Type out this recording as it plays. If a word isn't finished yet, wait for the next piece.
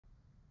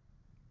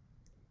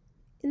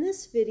In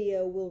this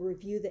video, we'll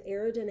review the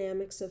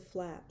aerodynamics of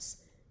flaps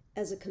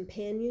as a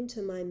companion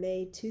to my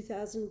May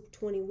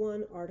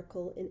 2021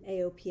 article in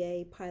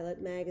AOPA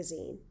Pilot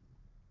Magazine.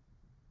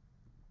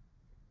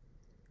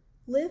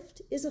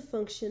 Lift is a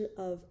function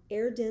of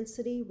air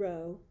density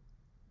ρ,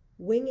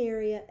 wing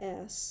area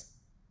s,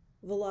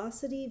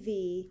 velocity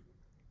v,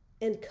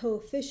 and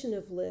coefficient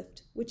of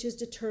lift, which is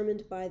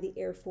determined by the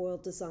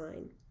airfoil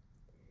design.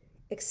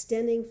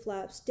 Extending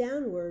flaps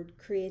downward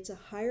creates a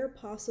higher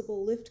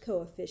possible lift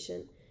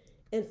coefficient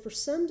and, for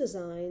some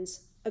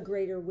designs, a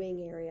greater wing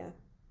area.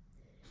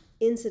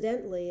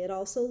 Incidentally, it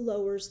also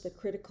lowers the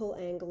critical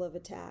angle of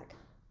attack.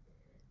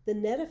 The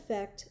net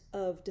effect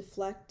of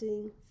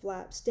deflecting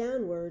flaps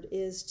downward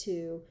is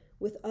to,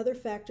 with other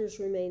factors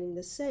remaining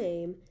the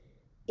same,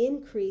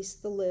 increase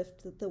the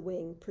lift that the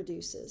wing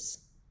produces.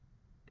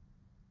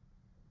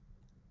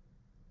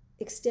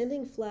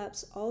 Extending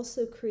flaps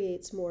also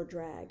creates more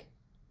drag.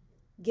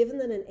 Given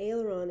that an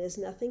aileron is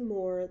nothing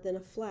more than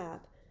a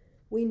flap,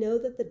 we know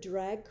that the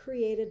drag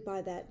created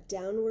by that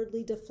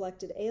downwardly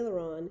deflected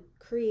aileron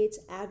creates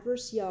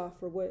adverse yaw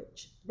for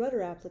which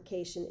rudder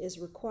application is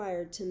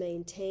required to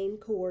maintain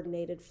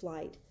coordinated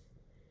flight.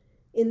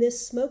 In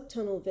this smoke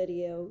tunnel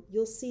video,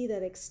 you'll see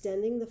that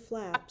extending the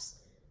flaps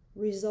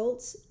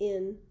results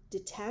in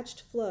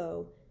detached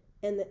flow,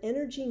 and the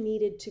energy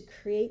needed to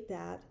create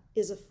that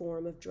is a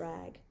form of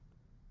drag.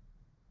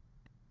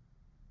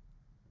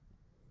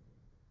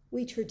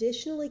 We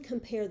traditionally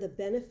compare the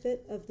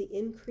benefit of the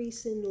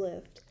increase in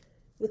lift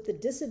with the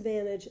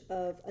disadvantage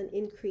of an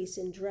increase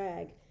in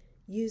drag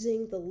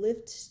using the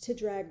lift to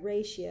drag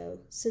ratio,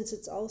 since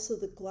it's also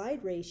the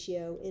glide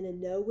ratio in a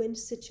no-wind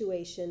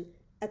situation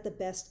at the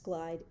best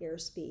glide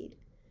airspeed.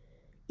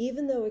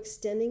 Even though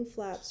extending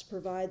flaps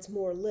provides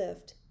more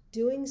lift,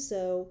 doing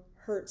so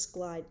hurts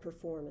glide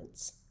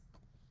performance.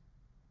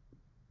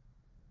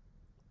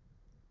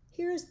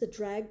 Here is the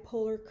drag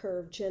polar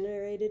curve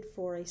generated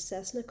for a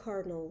Cessna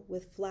Cardinal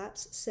with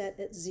flaps set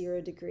at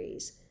 0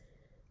 degrees.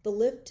 The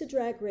lift to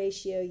drag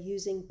ratio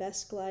using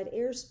best glide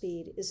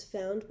airspeed is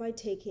found by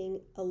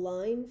taking a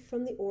line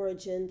from the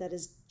origin that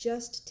is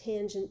just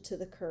tangent to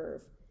the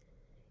curve.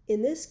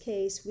 In this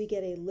case, we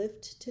get a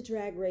lift to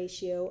drag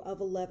ratio of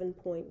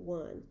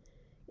 11.1.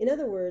 In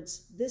other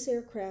words, this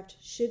aircraft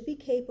should be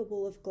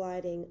capable of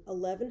gliding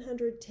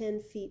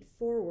 1,110 feet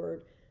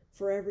forward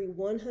for every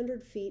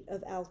 100 feet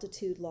of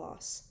altitude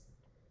loss.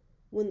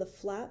 When the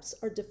flaps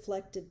are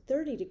deflected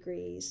 30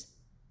 degrees,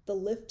 the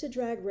lift to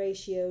drag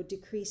ratio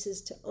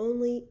decreases to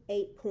only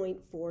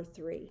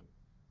 8.43.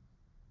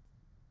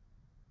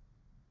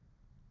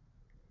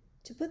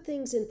 To put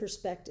things in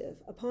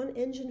perspective, upon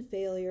engine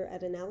failure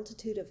at an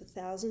altitude of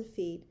 1,000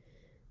 feet,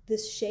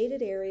 this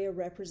shaded area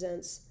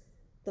represents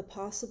the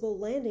possible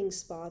landing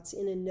spots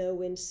in a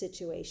no-wind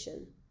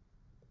situation.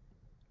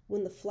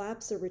 When the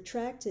flaps are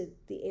retracted,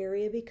 the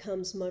area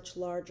becomes much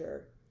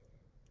larger.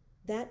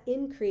 That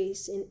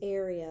increase in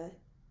area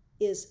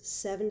is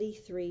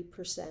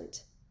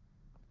 73%.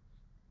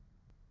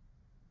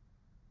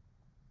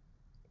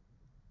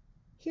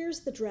 Here's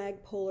the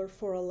drag polar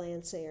for a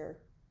Lancair.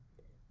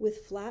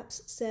 With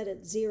flaps set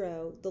at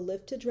 0, the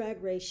lift to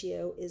drag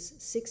ratio is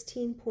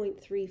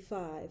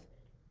 16.35,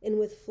 and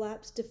with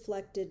flaps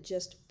deflected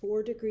just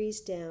 4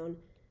 degrees down,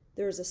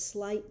 there is a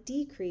slight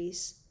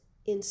decrease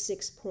in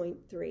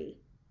 6.3.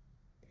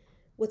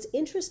 What's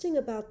interesting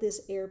about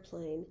this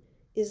airplane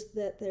is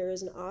that there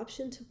is an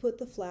option to put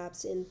the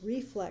flaps in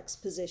reflex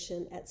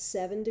position at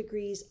 7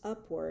 degrees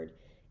upward,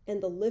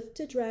 and the lift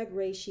to drag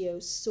ratio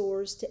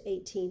soars to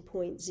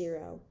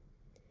 18.0.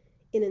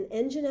 In an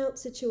engine out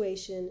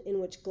situation in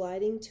which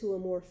gliding to a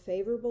more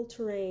favorable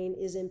terrain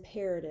is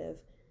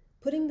imperative,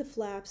 putting the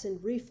flaps in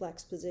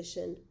reflex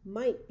position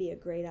might be a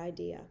great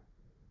idea.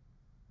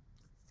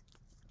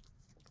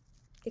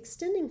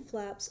 Extending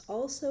flaps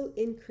also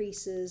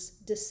increases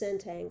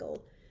descent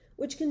angle,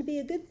 which can be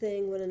a good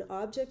thing when an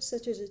object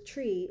such as a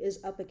tree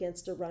is up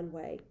against a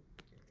runway.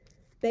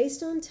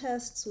 Based on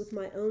tests with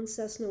my own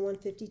Cessna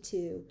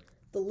 152,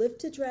 the lift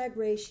to drag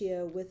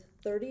ratio with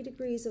 30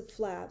 degrees of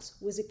flaps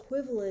was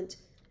equivalent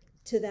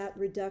to that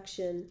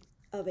reduction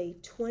of a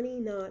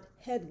 20-knot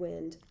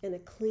headwind and a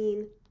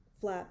clean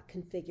flap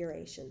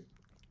configuration.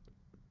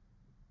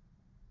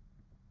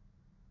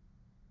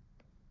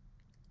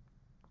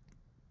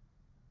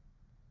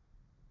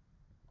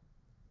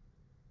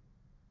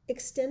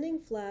 Extending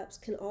flaps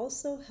can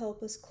also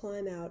help us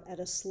climb out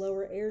at a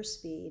slower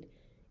airspeed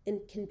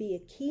and can be a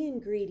key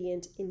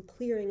ingredient in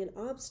clearing an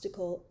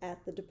obstacle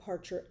at the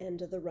departure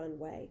end of the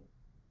runway.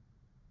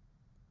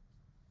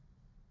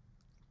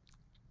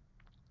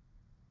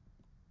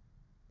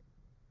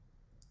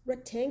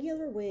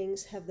 Rectangular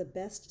wings have the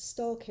best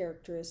stall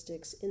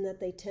characteristics in that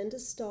they tend to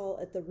stall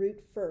at the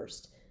root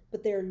first,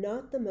 but they are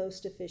not the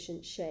most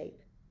efficient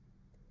shape.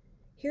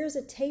 Here's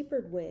a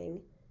tapered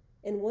wing,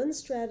 and one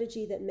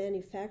strategy that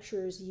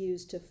manufacturers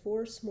use to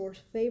force more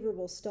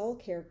favorable stall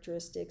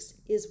characteristics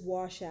is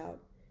washout.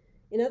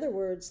 In other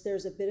words,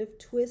 there's a bit of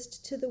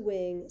twist to the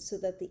wing so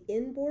that the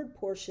inboard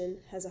portion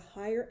has a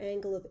higher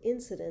angle of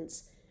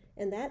incidence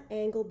and that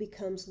angle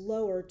becomes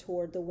lower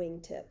toward the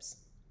wingtips.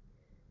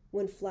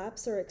 When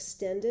flaps are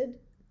extended,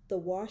 the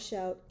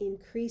washout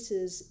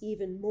increases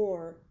even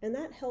more, and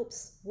that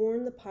helps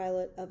warn the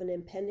pilot of an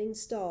impending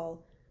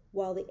stall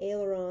while the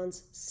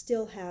ailerons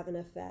still have an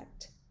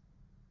effect.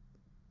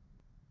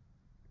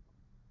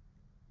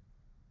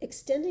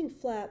 Extending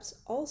flaps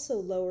also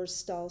lowers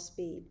stall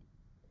speed.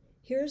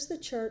 Here's the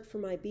chart for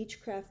my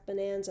Beechcraft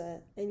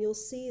Bonanza, and you'll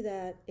see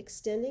that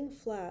extending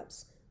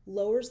flaps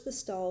lowers the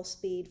stall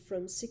speed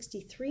from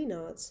 63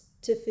 knots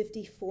to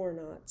 54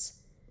 knots.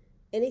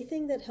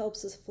 Anything that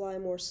helps us fly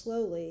more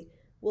slowly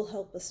will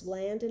help us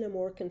land in a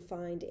more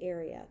confined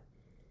area.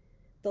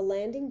 The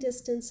landing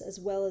distance as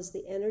well as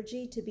the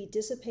energy to be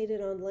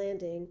dissipated on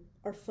landing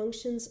are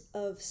functions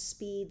of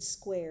speed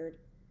squared.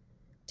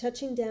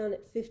 Touching down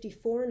at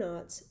 54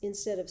 knots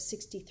instead of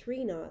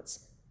 63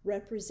 knots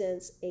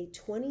represents a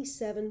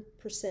 27%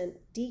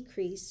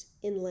 decrease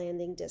in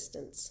landing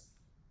distance.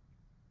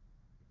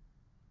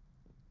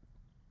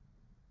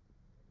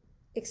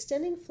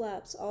 Extending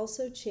flaps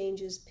also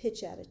changes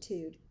pitch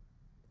attitude.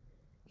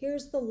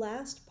 Here's the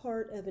last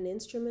part of an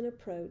instrument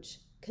approach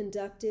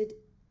conducted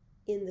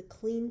in the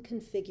clean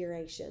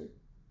configuration.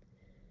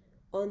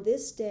 On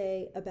this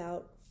day,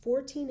 about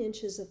 14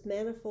 inches of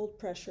manifold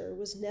pressure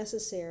was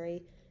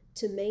necessary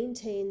to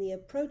maintain the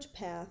approach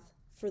path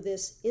for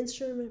this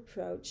instrument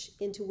approach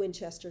into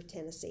Winchester,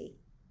 Tennessee.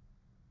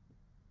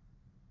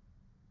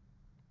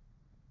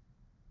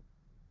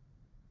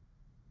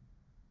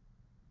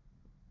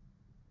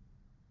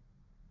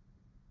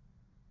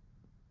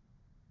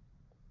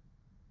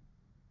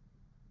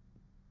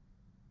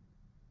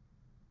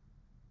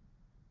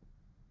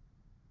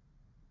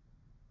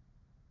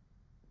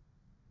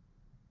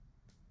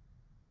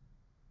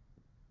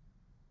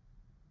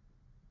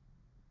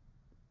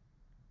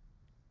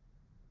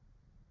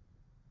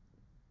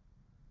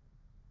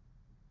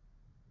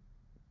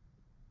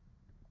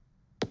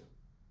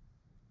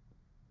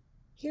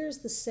 Here's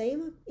the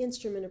same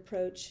instrument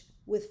approach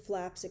with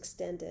flaps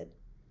extended.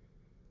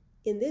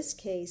 In this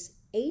case,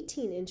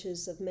 18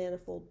 inches of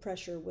manifold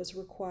pressure was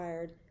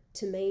required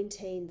to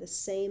maintain the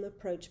same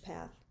approach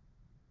path.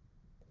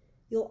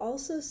 You'll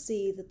also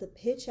see that the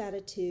pitch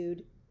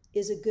attitude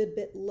is a good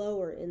bit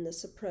lower in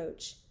this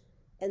approach,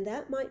 and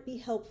that might be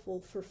helpful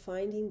for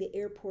finding the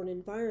airport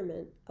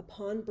environment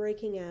upon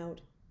breaking out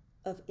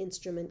of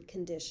instrument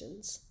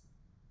conditions.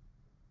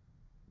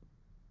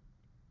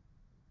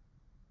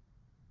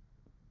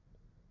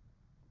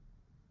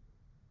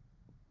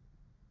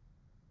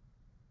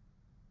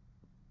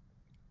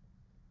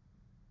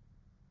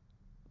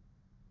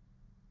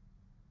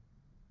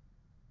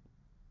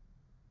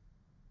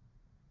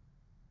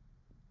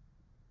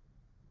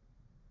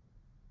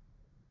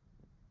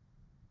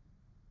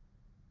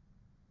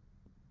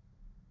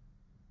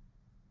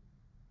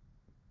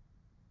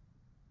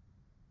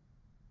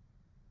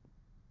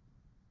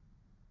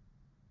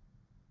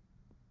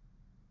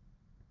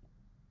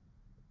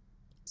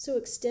 So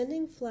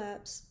extending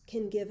flaps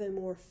can give a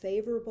more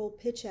favorable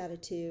pitch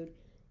attitude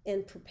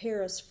and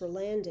prepare us for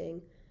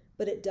landing,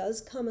 but it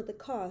does come at the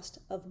cost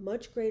of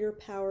much greater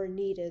power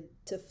needed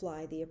to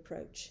fly the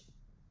approach.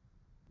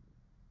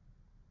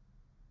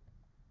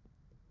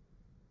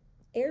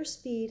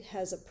 Airspeed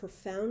has a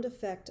profound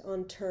effect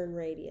on turn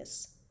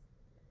radius.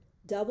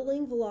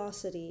 Doubling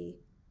velocity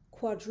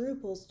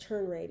quadruples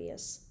turn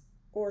radius,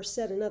 or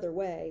said another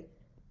way,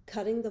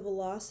 cutting the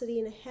velocity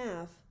in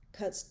half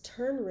cuts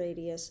turn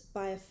radius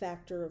by a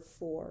factor of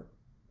 4.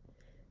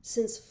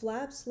 Since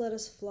flaps let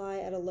us fly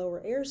at a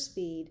lower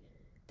airspeed,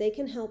 they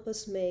can help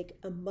us make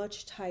a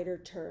much tighter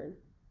turn.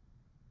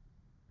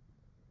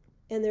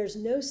 And there's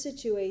no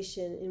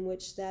situation in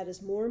which that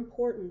is more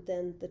important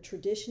than the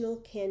traditional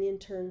canyon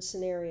turn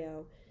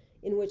scenario,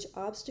 in which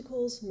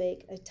obstacles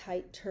make a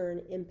tight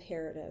turn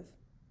imperative.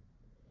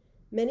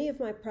 Many of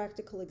my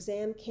practical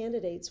exam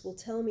candidates will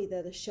tell me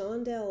that a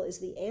chandelle is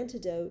the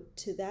antidote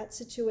to that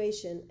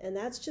situation, and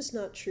that's just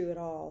not true at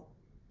all.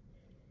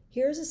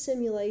 Here's a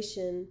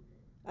simulation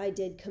I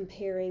did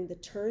comparing the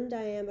turn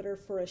diameter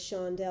for a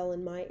chandelle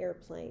in my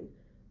airplane,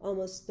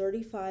 almost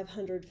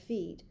 3,500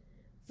 feet,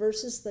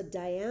 versus the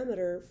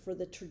diameter for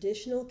the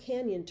traditional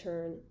canyon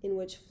turn in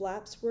which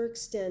flaps were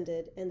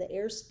extended and the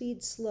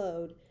airspeed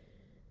slowed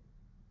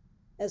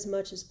as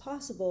much as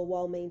possible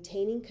while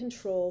maintaining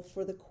control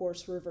for the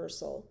course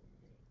reversal.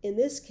 In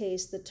this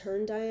case, the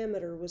turn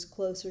diameter was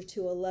closer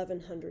to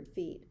 1,100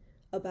 feet,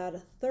 about a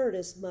third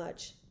as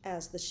much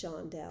as the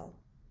chandelle.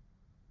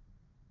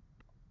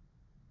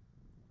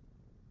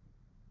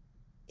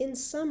 In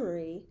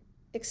summary,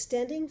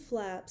 extending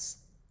flaps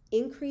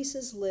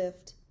increases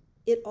lift,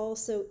 it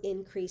also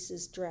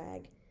increases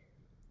drag.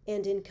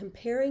 And in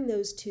comparing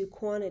those two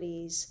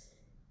quantities,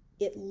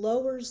 it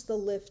lowers the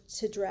lift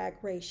to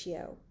drag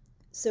ratio.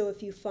 So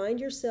if you find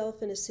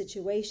yourself in a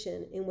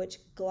situation in which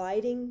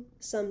gliding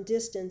some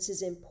distance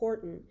is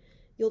important,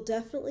 you'll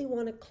definitely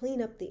want to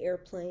clean up the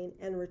airplane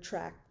and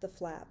retract the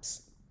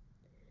flaps.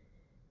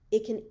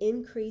 It can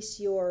increase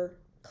your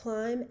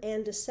climb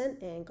and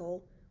descent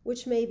angle,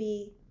 which may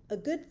be a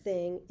good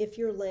thing if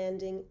you're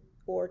landing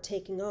or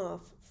taking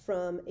off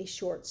from a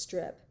short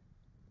strip.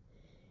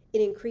 It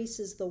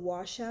increases the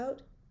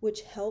washout,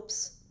 which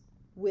helps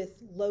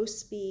with low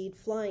speed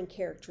flying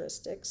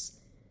characteristics,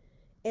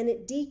 and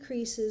it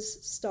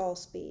decreases stall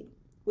speed,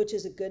 which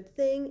is a good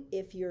thing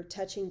if you're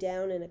touching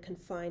down in a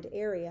confined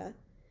area.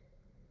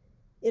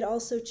 It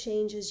also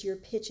changes your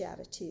pitch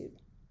attitude,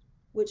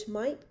 which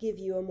might give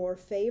you a more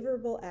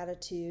favorable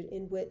attitude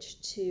in which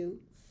to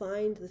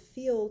find the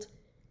field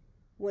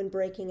when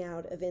breaking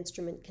out of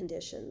instrument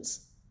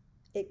conditions.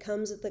 It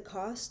comes at the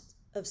cost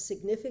of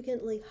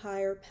significantly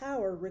higher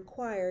power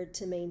required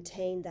to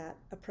maintain that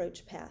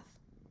approach path.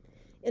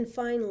 And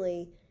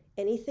finally,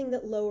 anything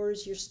that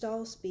lowers your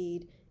stall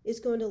speed is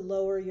going to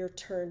lower your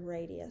turn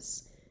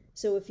radius.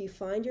 So if you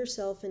find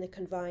yourself in a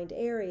confined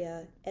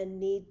area and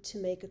need to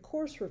make a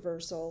course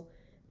reversal,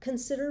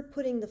 consider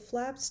putting the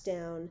flaps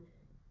down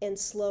and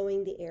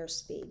slowing the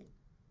airspeed.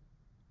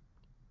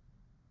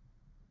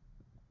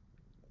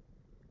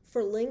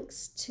 For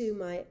links to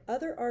my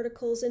other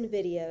articles and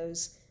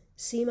videos,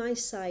 see my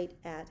site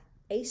at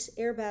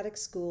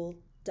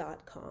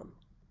aceaerobaticschool.com.